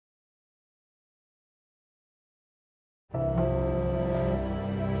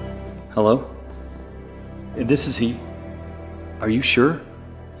Hello? This is he. Are you sure?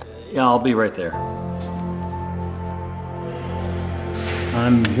 Yeah, I'll be right there.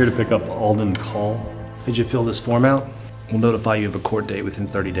 I'm here to pick up Alden Call. Did you fill this form out? We'll notify you of a court date within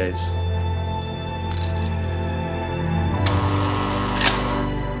 30 days.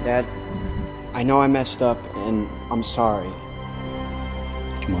 Dad, I know I messed up and I'm sorry.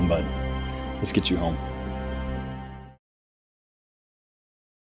 Come on, bud. Let's get you home.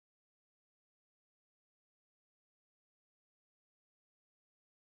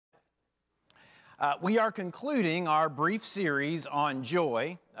 We are concluding our brief series on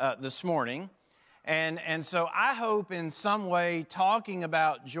joy this morning. And so I hope in some way talking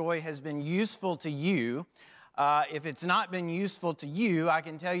about joy has been useful to you. If it's not been useful to you, I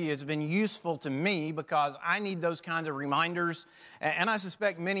can tell you it's been useful to me because I need those kinds of reminders, and I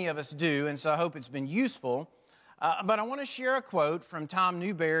suspect many of us do, and so I hope it's been useful. But I want to share a quote from Tom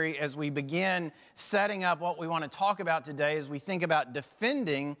Newberry as we begin setting up what we want to talk about today as we think about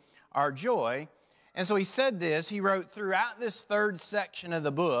defending our joy. And so he said this, he wrote, "Throughout this third section of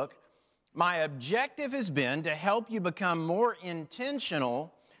the book, my objective has been to help you become more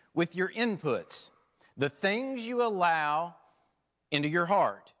intentional with your inputs, the things you allow into your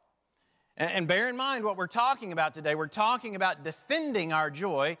heart." And bear in mind what we're talking about today. We're talking about defending our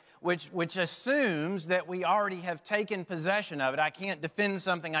joy, which assumes that we already have taken possession of it. I can't defend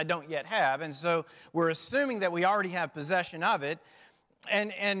something I don't yet have. And so we're assuming that we already have possession of it.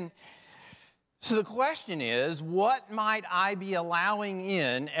 And so the question is, what might I be allowing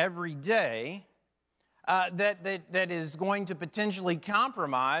in every day that is going to potentially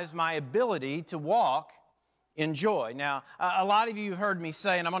compromise my ability to walk in joy? Now, a lot of you heard me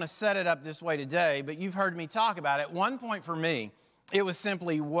say, and I'm going to set it up this way today, but you've heard me talk about it. One point for me, it was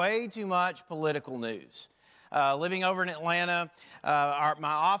simply way too much political news. Living over in Atlanta,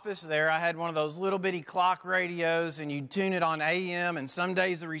 my office there, I had one of those little bitty clock radios, and you'd tune it on AM, and some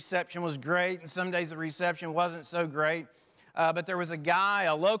days the reception was great, and some days the reception wasn't so great. But there was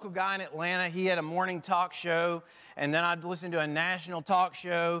a local guy in Atlanta. He had a morning talk show, and then I'd listen to a national talk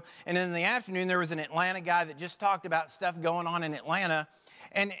show. And then in the afternoon, there was an Atlanta guy that just talked about stuff going on in Atlanta.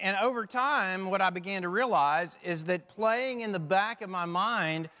 And over time, what I began to realize is that playing in the back of my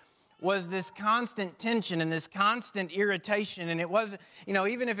mind was this constant tension and this constant irritation. And it wasn't,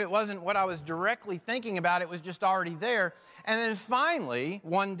 even if it wasn't what I was directly thinking about, it was just already there. And then finally,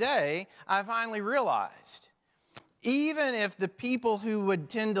 one day, I finally realized, even if the people who would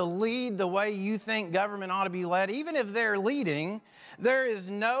tend to lead the way you think government ought to be led, even if they're leading, there is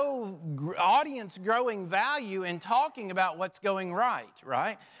no audience growing value in talking about what's going right?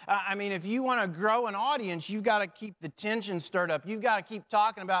 I mean, if you want to grow an audience, you've got to keep the tension stirred up. You've got to keep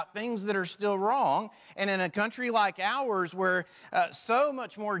talking about things that are still wrong. And in a country like ours where so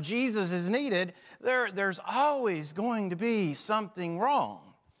much more Jesus is needed, there's always going to be something wrong.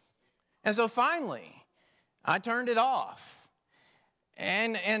 And so finally, I turned it off.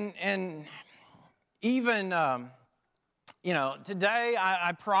 And even, today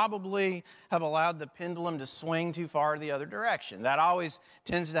I probably have allowed the pendulum to swing too far the other direction. That always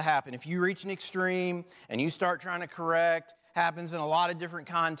tends to happen. If you reach an extreme and you start trying to correct, happens in a lot of different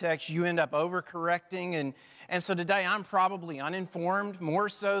contexts, you end up overcorrecting. And so today I'm probably uninformed, more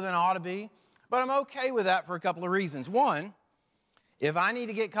so than I ought to be. But I'm okay with that for a couple of reasons. One, if I need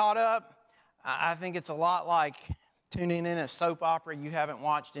to get caught up, I think it's a lot like tuning in a soap opera you haven't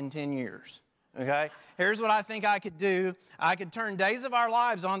watched in 10 years, okay? Here's what I think I could do. I could turn Days of Our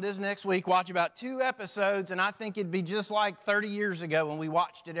Lives on this next week, watch about 2 episodes, and I think it'd be just like 30 years ago when we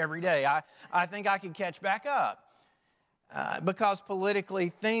watched it every day. I think I could catch back up because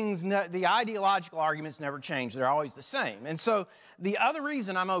politically the ideological arguments never change. They're always the same. And so the other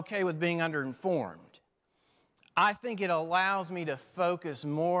reason I'm okay with being underinformed, I think it allows me to focus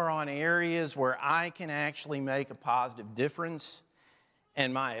more on areas where I can actually make a positive difference,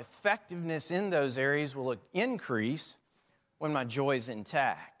 and my effectiveness in those areas will increase when my joy is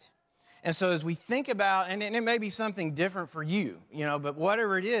intact. And so as we think about, and it may be something different for you, but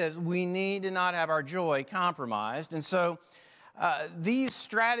whatever it is, we need to not have our joy compromised. And so these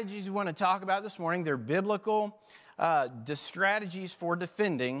strategies we want to talk about this morning, they're biblical strategies for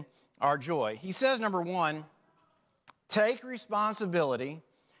defending our joy. He says, number one, take responsibility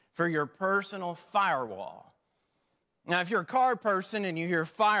for your personal firewall. Now, if you're a car person and you hear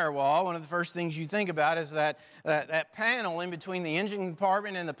firewall, one of the first things you think about is that panel in between the engine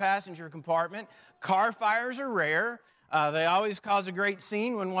compartment and the passenger compartment. Car fires are rare. They always cause a great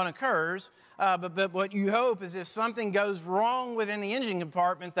scene when one occurs. But what you hope is if something goes wrong within the engine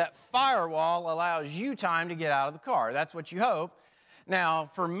compartment, that firewall allows you time to get out of the car. That's what you hope. Now,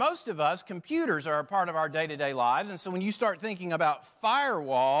 for most of us, computers are a part of our day-to-day lives, and so when you start thinking about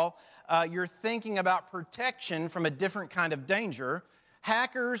firewall, you're thinking about protection from a different kind of danger.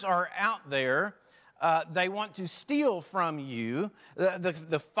 Hackers are out there. They want to steal from you.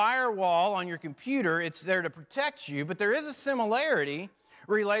 The firewall on your computer, it's there to protect you, but there is a similarity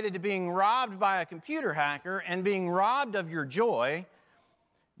related to being robbed by a computer hacker and being robbed of your joy.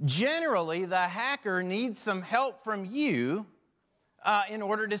 Generally, the hacker needs some help from you in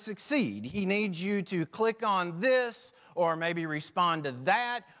order to succeed. He needs you to click on this, or maybe respond to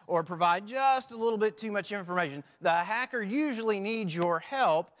that, or provide just a little bit too much information. The hacker usually needs your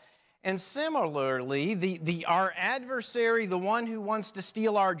help. And similarly, our adversary, the one who wants to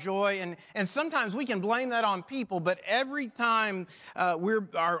steal our joy, and sometimes we can blame that on people, but every time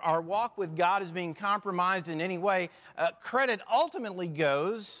our walk with God is being compromised in any way, credit ultimately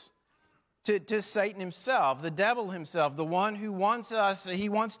goes to Satan himself, the devil himself, the one who wants us. He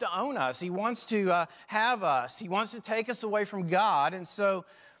wants to own us. He wants to have us. He wants to take us away from God. And so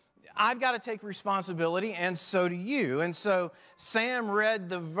I've got to take responsibility, and so do you. And so Sam read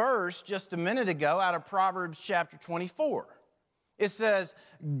the verse just a minute ago out of Proverbs chapter 24. It says,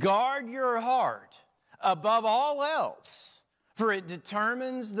 "Guard your heart above all else, for it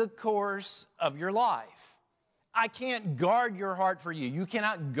determines the course of your life." I can't guard your heart for you. You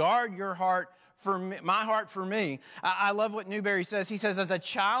cannot guard your heart for me, my heart for me. I love what Newberry says. He says, as a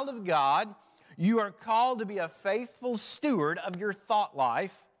child of God, you are called to be a faithful steward of your thought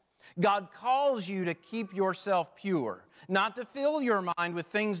life. God calls you to keep yourself pure, not to fill your mind with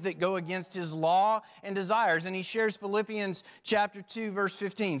things that go against His law and desires. And he shares Philippians chapter 2, verse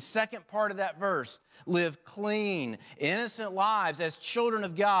 15, second part of that verse. Live clean, innocent lives as children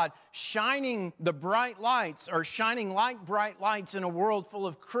of God, shining the bright lights, or shining like bright lights in a world full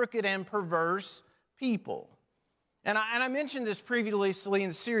of crooked and perverse people. And I mentioned this previously in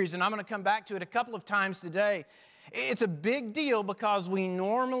the series, and I'm going to come back to it a couple of times today. It's a big deal because we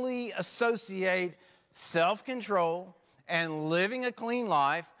normally associate self-control and living a clean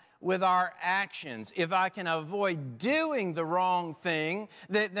life with our actions. If I can avoid doing the wrong thing,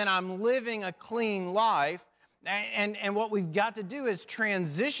 then I'm living a clean life. And what we've got to do is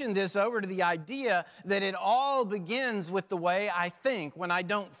transition this over to the idea that it all begins with the way I think. When I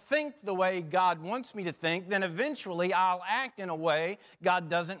don't think the way God wants me to think, then eventually I'll act in a way God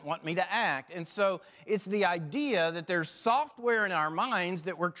doesn't want me to act. And so it's the idea that there's software in our minds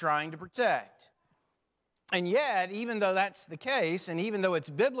that we're trying to protect. And yet, even though that's the case, and even though it's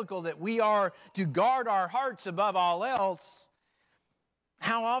biblical that we are to guard our hearts above all else,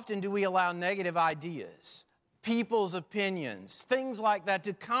 how often do we allow negative ideas, people's opinions, things like that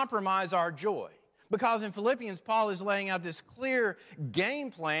to compromise our joy? Because in Philippians, Paul is laying out this clear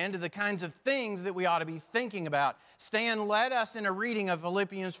game plan to the kinds of things that we ought to be thinking about. Stan led us in a reading of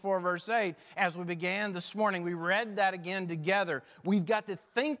Philippians 4, verse 8. As we began this morning, we read that again together. We've got to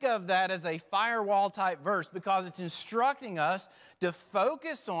think of that as a firewall type verse because it's instructing us to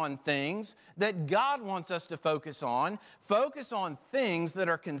focus on things that God wants us to focus on things that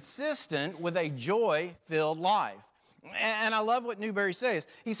are consistent with a joy-filled life. And I love what Newberry says.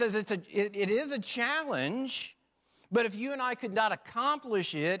 He says it is a challenge, but if you and I could not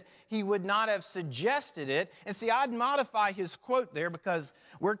accomplish it, he would not have suggested it. And see, I'd modify his quote there because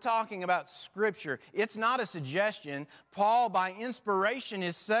we're talking about Scripture. It's not a suggestion. Paul, by inspiration,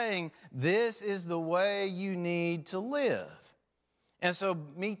 is saying this is the way you need to live. And so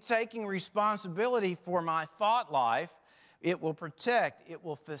me taking responsibility for my thought life, it will protect, it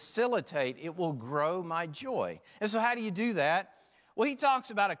will facilitate, it will grow my joy. And so how do you do that? Well, he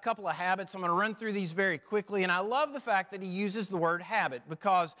talks about a couple of habits. I'm going to run through these very quickly. And I love the fact that he uses the word habit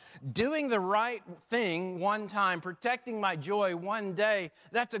because doing the right thing one time, protecting my joy one day,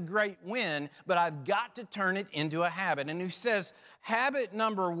 that's a great win, but I've got to turn it into a habit. And he says, habit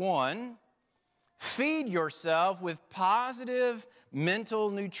number one, feed yourself with positive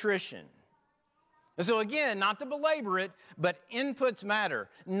mental nutrition. So again, not to belabor it, but inputs matter.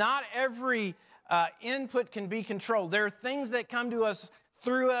 Not every input can be controlled. There are things that come to us,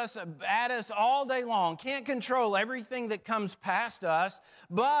 through us, at us all day long. Can't control everything that comes past us,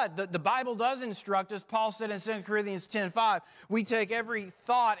 but the Bible does instruct us. Paul said in 2 Corinthians 10:5, we take every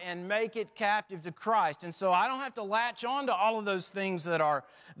thought and make it captive to Christ. And so I don't have to latch on to all of those things that are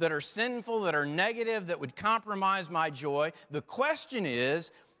sinful, that are negative, that would compromise my joy. The question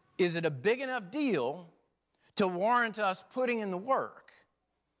is it a big enough deal to warrant us putting in the work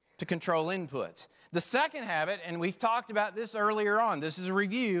to control inputs? The second habit, and we've talked about this earlier on, this is a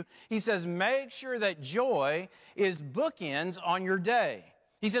review. He says, make sure that joy is bookends on your day.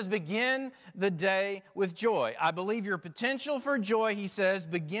 He says, begin the day with joy. I believe your potential for joy, he says,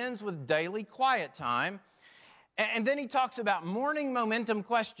 begins with daily quiet time. And then he talks about morning momentum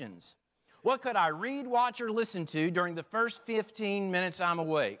questions. What could I read, watch, or listen to during the first 15 minutes I'm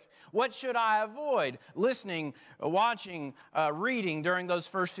awake? What should I avoid listening, watching, reading during those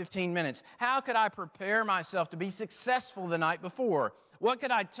first 15 minutes? How could I prepare myself to be successful the night before? What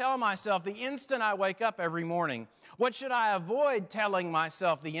could I tell myself the instant I wake up every morning? What should I avoid telling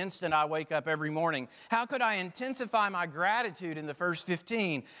myself the instant I wake up every morning? How could I intensify my gratitude in the first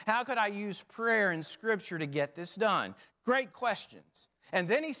 15? How could I use prayer and Scripture to get this done? Great questions. And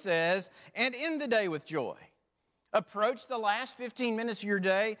then he says, and end the day with joy. Approach the last 15 minutes of your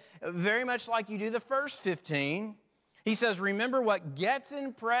day very much like you do the first 15. He says, remember what gets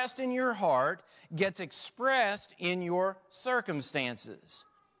impressed in your heart gets expressed in your circumstances.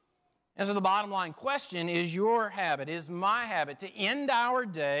 And so the bottom line question is your habit, is my habit, to end our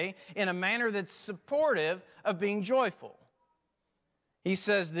day in a manner that's supportive of being joyful. He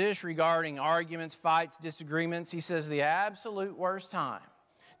says this regarding arguments, fights, disagreements. He says the absolute worst time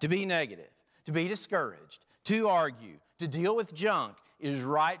to be negative, to be discouraged, to argue, to deal with junk is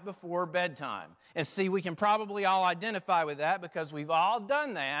right before bedtime. And see, we can probably all identify with that because we've all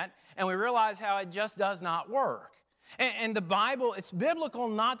done that and we realize how it just does not work. And the Bible, it's biblical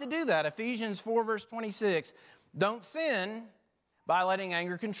not to do that. Ephesians 4 verse 26, don't sin by letting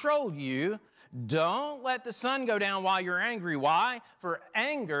anger control you. Don't let the sun go down while you're angry. Why? For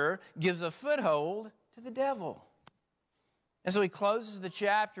anger gives a foothold to the devil. And so he closes the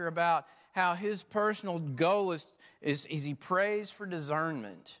chapter about how his personal goal is he prays for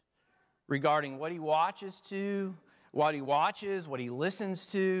discernment regarding what he watches, what he listens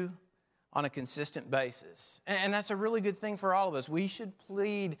to on a consistent basis. And that's a really good thing for all of us. We should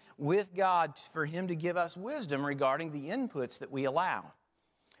plead with God for him to give us wisdom regarding the inputs that we allow.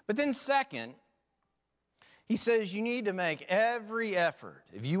 But then second, he says you need to make every effort.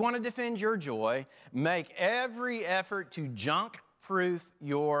 If you want to defend your joy, make every effort to junk-proof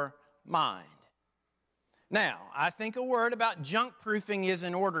your mind. Now, I think a word about junk-proofing is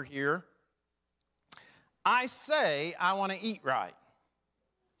in order here. I say I want to eat right.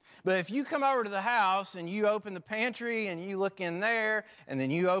 But if you come over to the house and you open the pantry and you look in there, and then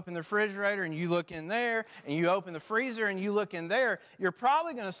you open the refrigerator and you look in there, and you open the freezer and you look in there, you're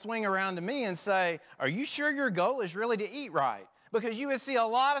probably going to swing around to me and say, are you sure your goal is really to eat right? Because you would see a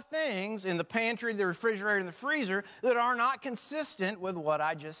lot of things in the pantry, the refrigerator, and the freezer that are not consistent with what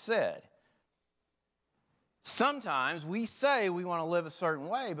I just said. Sometimes we say we want to live a certain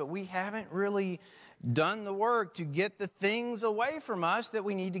way, but we haven't really done the work to get the things away from us that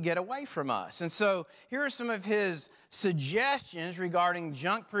we need to get away from us. And so here are some of his suggestions regarding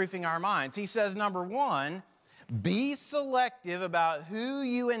junk-proofing our minds. He says, number one, be selective about who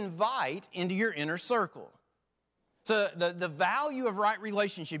you invite into your inner circle. So the value of right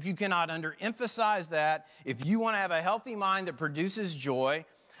relationships, you cannot underemphasize that. If you want to have a healthy mind that produces joy,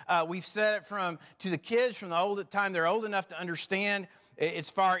 we've said it to the kids from the time they're old enough to understand.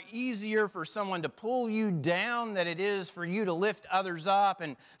 It's far easier for someone to pull you down than it is for you to lift others up.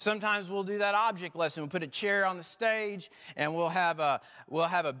 And sometimes we'll do that object lesson. We'll put a chair on the stage, and we'll have a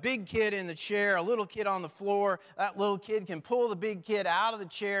big kid in the chair, a little kid on the floor. That little kid can pull the big kid out of the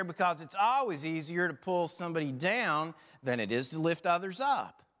chair because it's always easier to pull somebody down than it is to lift others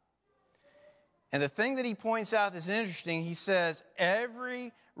up. And the thing that he points out that's interesting, he says,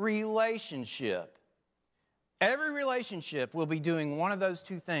 every relationship will be doing one of those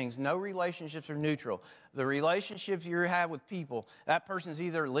two things. No relationships are neutral. The relationships you have with people, that person's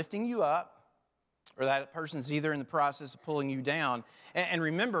either lifting you up or that person's either in the process of pulling you down. And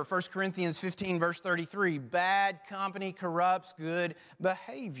remember, 1 Corinthians 15, verse 33, bad company corrupts good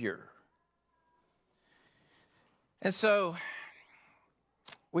behavior. And so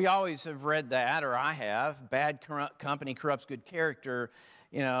we always have read that, or I have, bad company corrupts good character.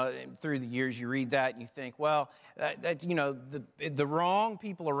 You know, through the years you read that and you think, well, the wrong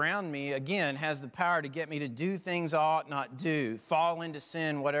people around me, again, has the power to get me to do things I ought not do, fall into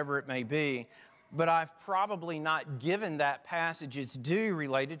sin, whatever it may be. But I've probably not given that passage its due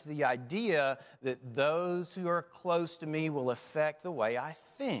related to the idea that those who are close to me will affect the way I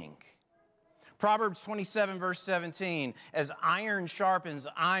think. Proverbs 27, verse 17, as iron sharpens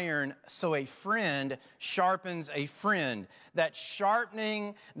iron, so a friend sharpens a friend. That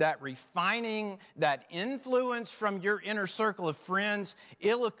sharpening, that refining, that influence from your inner circle of friends,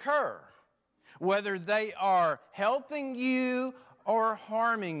 it'll occur, whether they are helping you or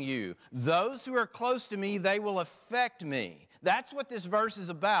harming you. Those who are close to me, they will affect me. That's what this verse is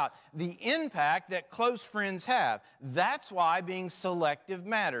about, the impact that close friends have. That's why being selective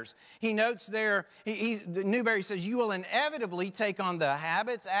matters. He notes there, Newberry says, you will inevitably take on the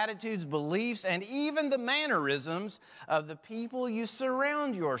habits, attitudes, beliefs, and even the mannerisms of the people you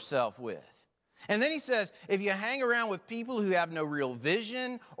surround yourself with. And then he says, if you hang around with people who have no real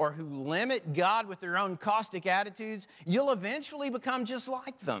vision or who limit God with their own caustic attitudes, you'll eventually become just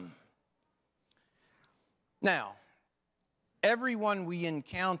like them. Now, everyone we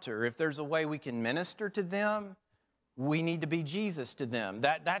encounter, if there's a way we can minister to them, we need to be Jesus to them.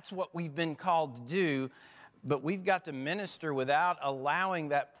 That's what we've been called to do, but we've got to minister without allowing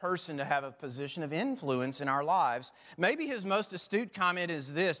that person to have a position of influence in our lives. Maybe his most astute comment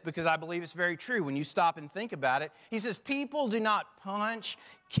is this, because I believe it's very true when you stop and think about it. He says, people do not punch,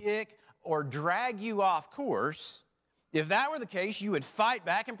 kick, or drag you off course. If that were the case, you would fight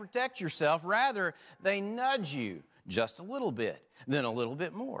back and protect yourself. Rather, they nudge you just a little bit, then a little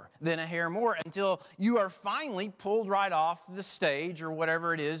bit more, then a hair more, until you are finally pulled right off the stage or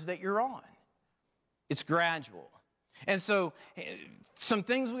whatever it is that you're on. It's gradual. And so some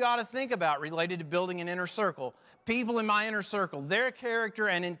things we ought to think about related to building an inner circle. People in my inner circle, their character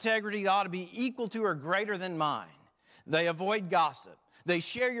and integrity ought to be equal to or greater than mine. They avoid gossip. They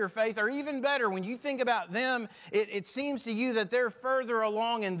share your faith, or even better, when you think about them, it seems to you that they're further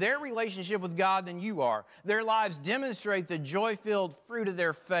along in their relationship with God than you are. Their lives demonstrate the joy-filled fruit of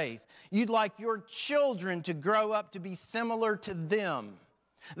their faith. You'd like your children to grow up to be similar to them.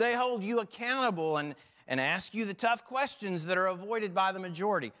 They hold you accountable and ask you the tough questions that are avoided by the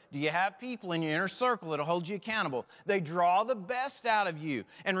majority. Do you have people in your inner circle that will hold you accountable? They draw the best out of you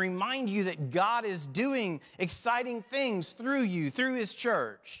and remind you that God is doing exciting things through you, through His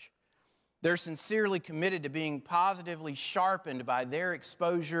church. They're sincerely committed to being positively sharpened by their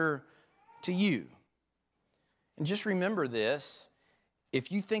exposure to you. And just remember this.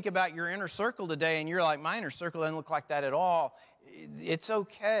 If you think about your inner circle today and you're like, my inner circle doesn't look like that at all, it's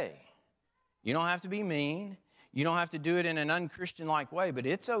okay. You don't have to be mean. You don't have to do it in an unchristian-like way, but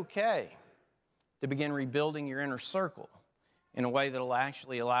it's okay to begin rebuilding your inner circle in a way that will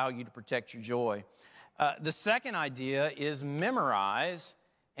actually allow you to protect your joy. The second idea is memorize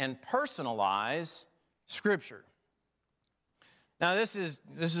and personalize Scripture. Now, this is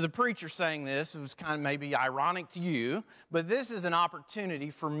the preacher saying this. It was kind of maybe ironic to you, but this is an opportunity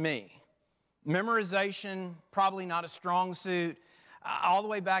for me. Memorization, probably not a strong suit. All the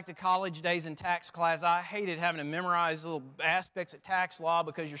way back to college days in tax class, I hated having to memorize little aspects of tax law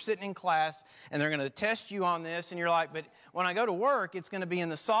because you're sitting in class and they're going to test you on this, and you're like, but when I go to work, it's going to be in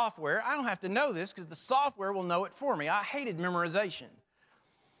the software. I don't have to know this because the software will know it for me. I hated memorization.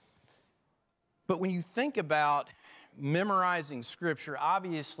 But when you think about memorizing Scripture,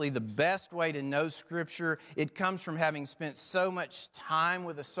 obviously the best way to know Scripture, it comes from having spent so much time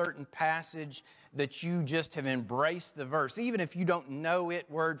with a certain passage that you just have embraced the verse. Even if you don't know it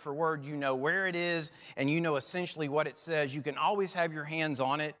word for word, you know where it is and you know essentially what it says. You can always have your hands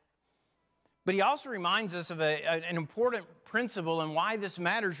on it. But he also reminds us of an important principle and why this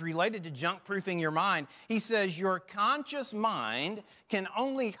matters related to junk-proofing your mind. He says your conscious mind can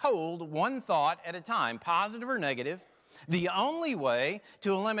only hold one thought at a time, positive or negative. The only way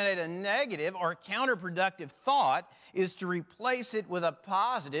to eliminate a negative or counterproductive thought is to replace it with a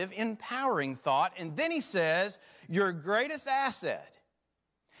positive, empowering thought. And then he says your greatest asset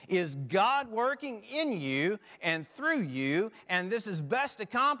is God working in you and through you, and this is best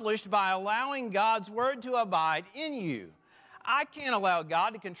accomplished by allowing God's Word to abide in you. I can't allow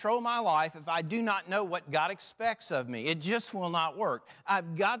God to control my life if I do not know what God expects of me. It just will not work.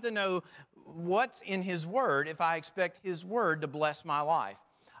 I've got to know what's in His Word if I expect His Word to bless my life.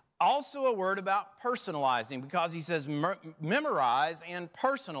 Also a word about personalizing, because he says memorize and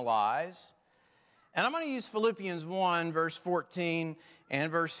personalize. And I'm going to use Philippians 1, verse 14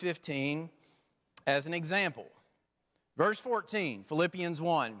 and verse 15 as an example. Verse 14, Philippians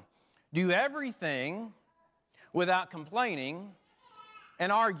 1, do everything without complaining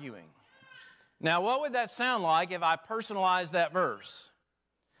and arguing. Now, what would that sound like if I personalized that verse?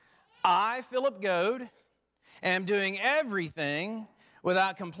 I, Philip Goad, am doing everything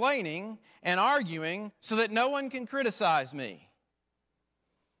without complaining and arguing so that no one can criticize me.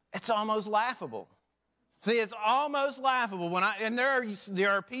 It's almost laughable. See, it's almost laughable and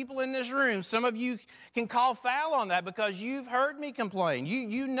there are people in this room, some of you can call foul on that because you've heard me complain.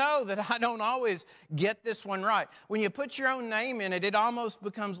 You know that I don't always get this one right. When you put your own name in it, it almost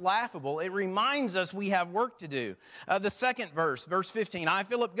becomes laughable. It reminds us we have work to do. The second verse 15, I,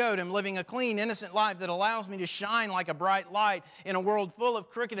 Philip Goad, am living a clean, innocent life that allows me to shine like a bright light in a world full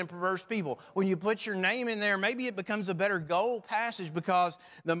of crooked and perverse people. When you put your name in there, maybe it becomes a better goal passage because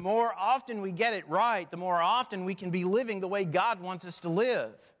the more often we get it right, the more often we can be living the way God wants us to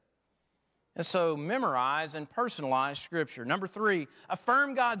live. And so memorize and personalize Scripture. Number 3,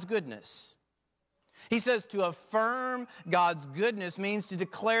 affirm God's goodness. He says to affirm God's goodness means to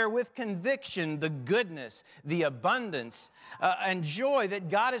declare with conviction the goodness, the abundance, and joy that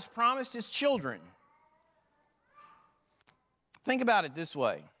God has promised His children. Think about it this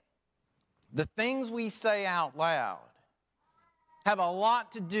way. The things we say out loud have a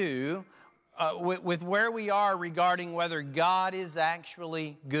lot to do with where we are regarding whether God is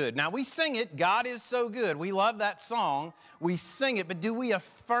actually good. Now, we sing it, God is so good. We love that song. We sing it, but do we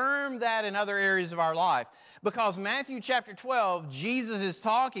affirm that in other areas of our life? Because Matthew chapter 12, Jesus is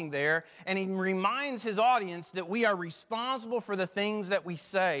talking there, and He reminds His audience that we are responsible for the things that we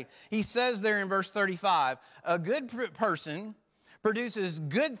say. He says there in verse 35, a good person produces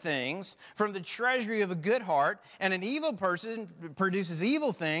good things from the treasury of a good heart, and an evil person produces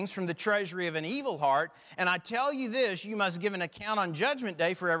evil things from the treasury of an evil heart. And I tell you this, you must give an account on Judgment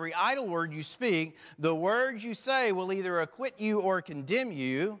Day for every idle word you speak. The words you say will either acquit you or condemn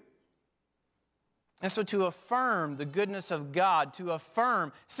you. And so to affirm the goodness of God, to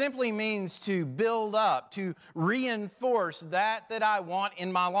affirm simply means to build up, to reinforce that I want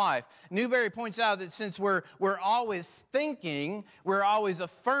in my life. Newberry points out that since we're always thinking, we're always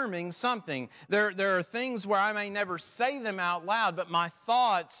affirming something. There are things where I may never say them out loud, but my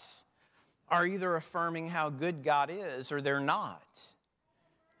thoughts are either affirming how good God is or they're not.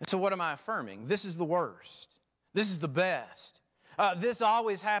 And so what am I affirming? This is the worst. This is the best. This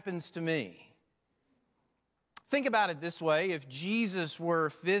always happens to me. Think about it this way. If Jesus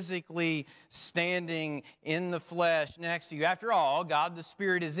were physically standing in the flesh next to you, after all, God the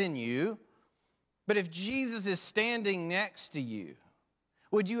Spirit is in you, but if Jesus is standing next to you,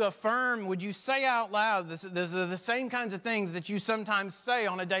 would you affirm, would you say out loud the same kinds of things that you sometimes say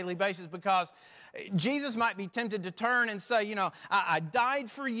on a daily basis? Because Jesus might be tempted to turn and say, you know, I died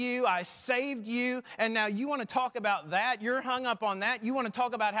for you, I saved you, and now you want to talk about that? You're hung up on that? You want to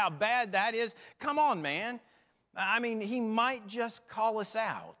talk about how bad that is? Come on, man. I mean, He might just call us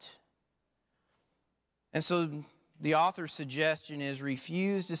out. And so the author's suggestion is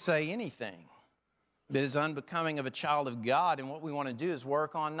refuse to say anything that is unbecoming of a child of God. And what we want to do is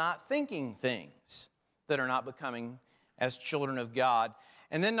work on not thinking things that are not becoming as children of God.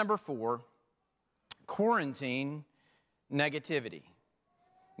 And then number 4, quarantine negativity.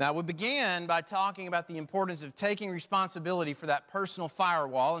 Now, we began by talking about the importance of taking responsibility for that personal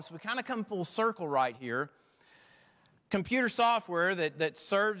firewall. And so we kind of come full circle right here. Computer software that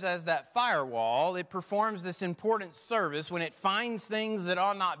serves as that firewall, it performs this important service. When it finds things that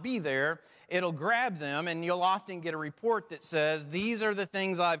ought not be there, it'll grab them, and you'll often get a report that says, these are the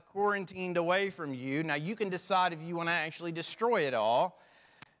things I've quarantined away from you. Now, you can decide if you want to actually destroy it all.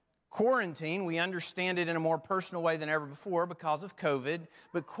 Quarantine, we understand it in a more personal way than ever before because of COVID,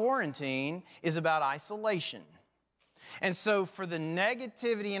 but quarantine is about isolation. And so for the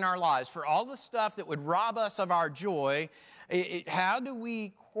negativity in our lives, for all the stuff that would rob us of our joy, how do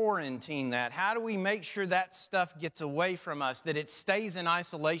we quarantine that? How do we make sure that stuff gets away from us, that it stays in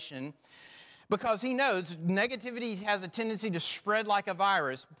isolation? Because He knows negativity has a tendency to spread like a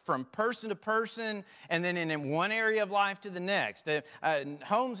virus from person to person and then in one area of life to the next.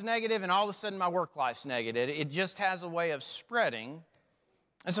 Home's negative and all of a sudden my work life's negative. It just has a way of spreading.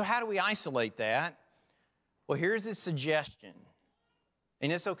 And so how do we isolate that? Well, here's his suggestion,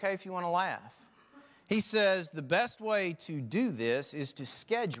 and it's okay if you want to laugh. He says the best way to do this is to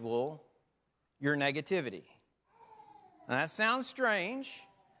schedule your negativity. Now, that sounds strange,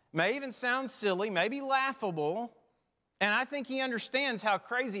 may even sound silly, maybe laughable, and I think he understands how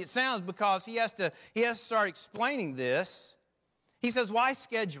crazy it sounds because he has to start explaining this. He says, why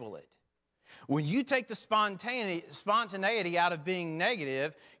schedule it? When you take the spontaneity out of being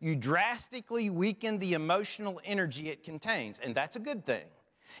negative, you drastically weaken the emotional energy it contains, and that's a good thing.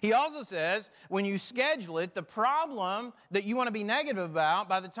 He also says, when you schedule it, the problem that you want to be negative about,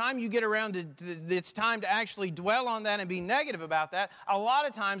 by the time you get around to it's time to actually dwell on that and be negative about that, a lot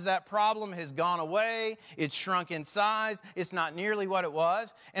of times that problem has gone away, it's shrunk in size, it's not nearly what it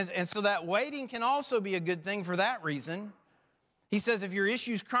was, and so that waiting can also be a good thing for that reason. He says if your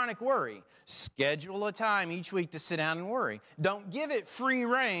issue is chronic worry, Schedule a time each week to sit down and worry. Don't give it free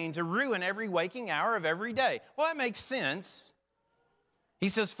rein to ruin every waking hour of every day. Well, that makes sense. He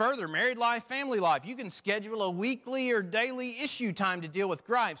says further, married life, family life. You can schedule a weekly or daily issue time to deal with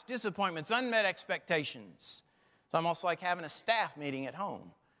gripes, disappointments, unmet expectations. It's almost like having a staff meeting at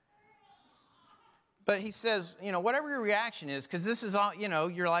home. But he says, whatever your reaction is, because this is all,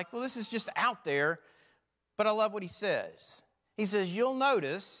 you're like, well, this is just out there. But I love what he says. He says, you'll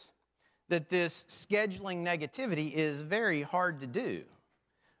notice that this scheduling negativity is very hard to do.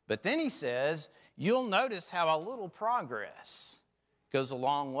 But then he says, you'll notice how a little progress goes a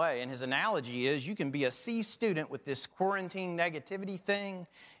long way. And his analogy is you can be a C student with this quarantine negativity thing,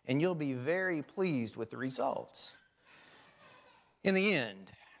 and you'll be very pleased with the results. In the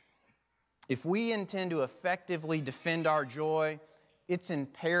end, if we intend to effectively defend our joy, it's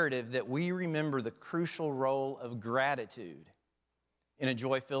imperative that we remember the crucial role of gratitude in a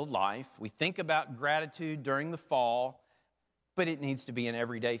joy-filled life. We think about gratitude during the fall, but it needs to be an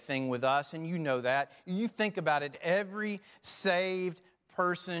everyday thing with us, and you know that. You think about it, every saved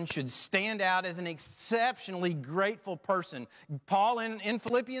person should stand out as an exceptionally grateful person. Paul in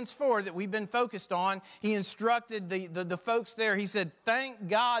Philippians 4 that we've been focused on, he instructed the folks there. He said, thank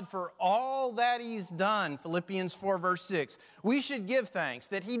God for all that he's done. Philippians 4 verse 6. We should give thanks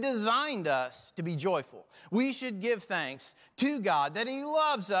that he designed us to be joyful. We should give thanks to God that he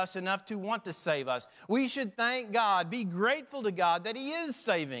loves us enough to want to save us. We should thank God, be grateful to God that he is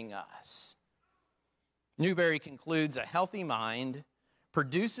saving us. Newberry concludes, a healthy mind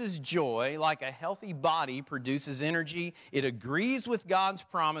produces joy like a healthy body produces energy. It agrees with God's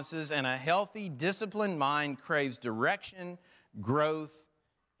promises, and a healthy, disciplined mind craves direction, growth,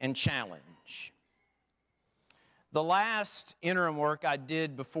 and challenge. The last interim work I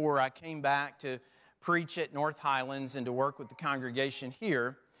did before I came back to preach at North Highlands and to work with the congregation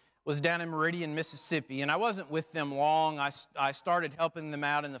here was down in Meridian, Mississippi, and I wasn't with them long. I started helping them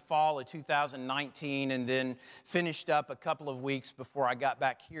out in the fall of 2019 and then finished up a couple of weeks before I got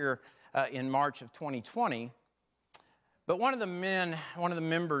back here in March of 2020. But one of the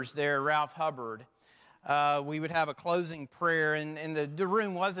members there, Ralph Hubbard, we would have a closing prayer, and the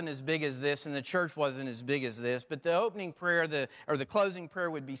room wasn't as big as this, and the church wasn't as big as this, but the opening prayer, or the closing prayer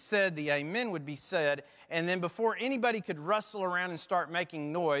would be said, the amen would be said, and then before anybody could rustle around and start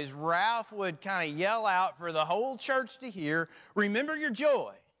making noise, Ralph would kind of yell out for the whole church to hear, remember your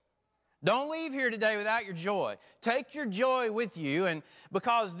joy. Don't leave here today without your joy. Take your joy with you, and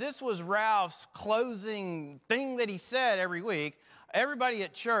because this was Ralph's closing thing that he said every week, everybody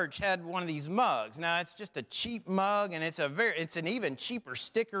at church had one of these mugs. Now, it's just a cheap mug, and it's an even cheaper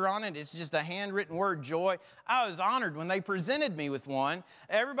sticker on it. It's just a handwritten word, joy. I was honored when they presented me with one.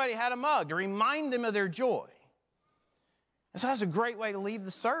 Everybody had a mug to remind them of their joy. And so that's a great way to leave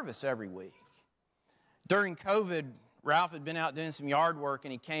the service every week. During COVID, Ralph had been out doing some yard work,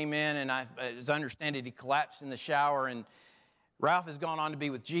 and he came in, and as I understand it, he collapsed in the shower, and Ralph has gone on to be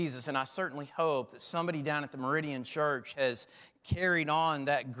with Jesus, and I certainly hope that somebody down at the Meridian Church has carried on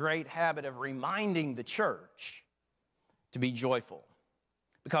that great habit of reminding the church to be joyful.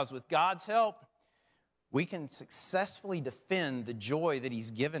 Because with God's help, we can successfully defend the joy that he's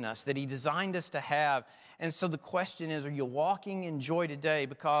given us, that he designed us to have. And so the question is, are you walking in joy today?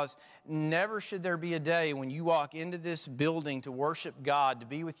 Because never should there be a day when you walk into this building to worship God, to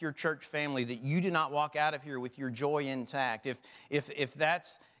be with your church family, that you do not walk out of here with your joy intact. If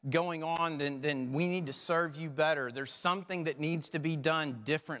that's going on, then we need to serve you better. There's something that needs to be done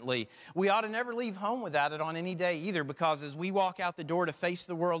differently. We ought to never leave home without it on any day either, because as we walk out the door to face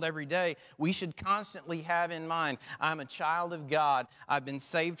the world every day, we should constantly have in mind, I'm a child of God. I've been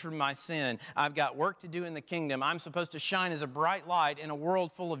saved from my sin. I've got work to do in the kingdom. I'm supposed to shine as a bright light in a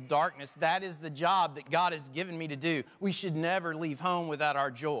world full of darkness. That is the job that God has given me to do. We should never leave home without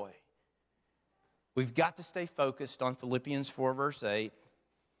our joy. We've got to stay focused on Philippians 4 verse 8.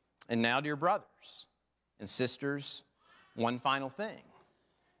 And now, dear brothers and sisters, one final thing.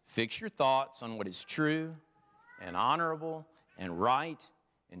 Fix your thoughts on what is true and honorable and right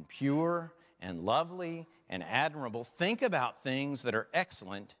and pure and lovely and admirable. Think about things that are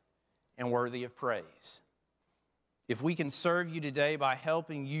excellent and worthy of praise. If we can serve you today by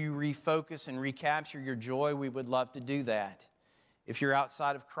helping you refocus and recapture your joy, we would love to do that. If you're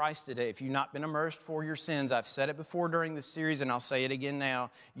outside of Christ today, if you've not been immersed for your sins, I've said it before during this series and I'll say it again now,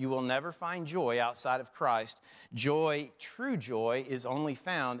 you will never find joy outside of Christ. Joy, true joy, is only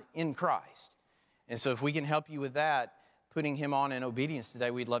found in Christ. And so if we can help you with that, putting him on in obedience today,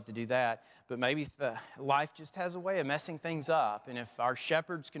 we'd love to do that. But maybe life just has a way of messing things up. And if our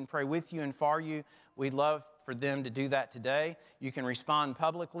shepherds can pray with you and for you, we'd love for them to do that today. You can respond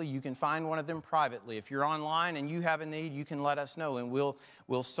publicly. You can find one of them privately. If you're online and you have a need, you can let us know, and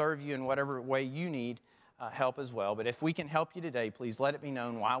we'll serve you in whatever way you need help as well. But if we can help you today, please let it be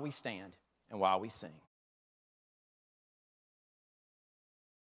known while we stand and while we sing.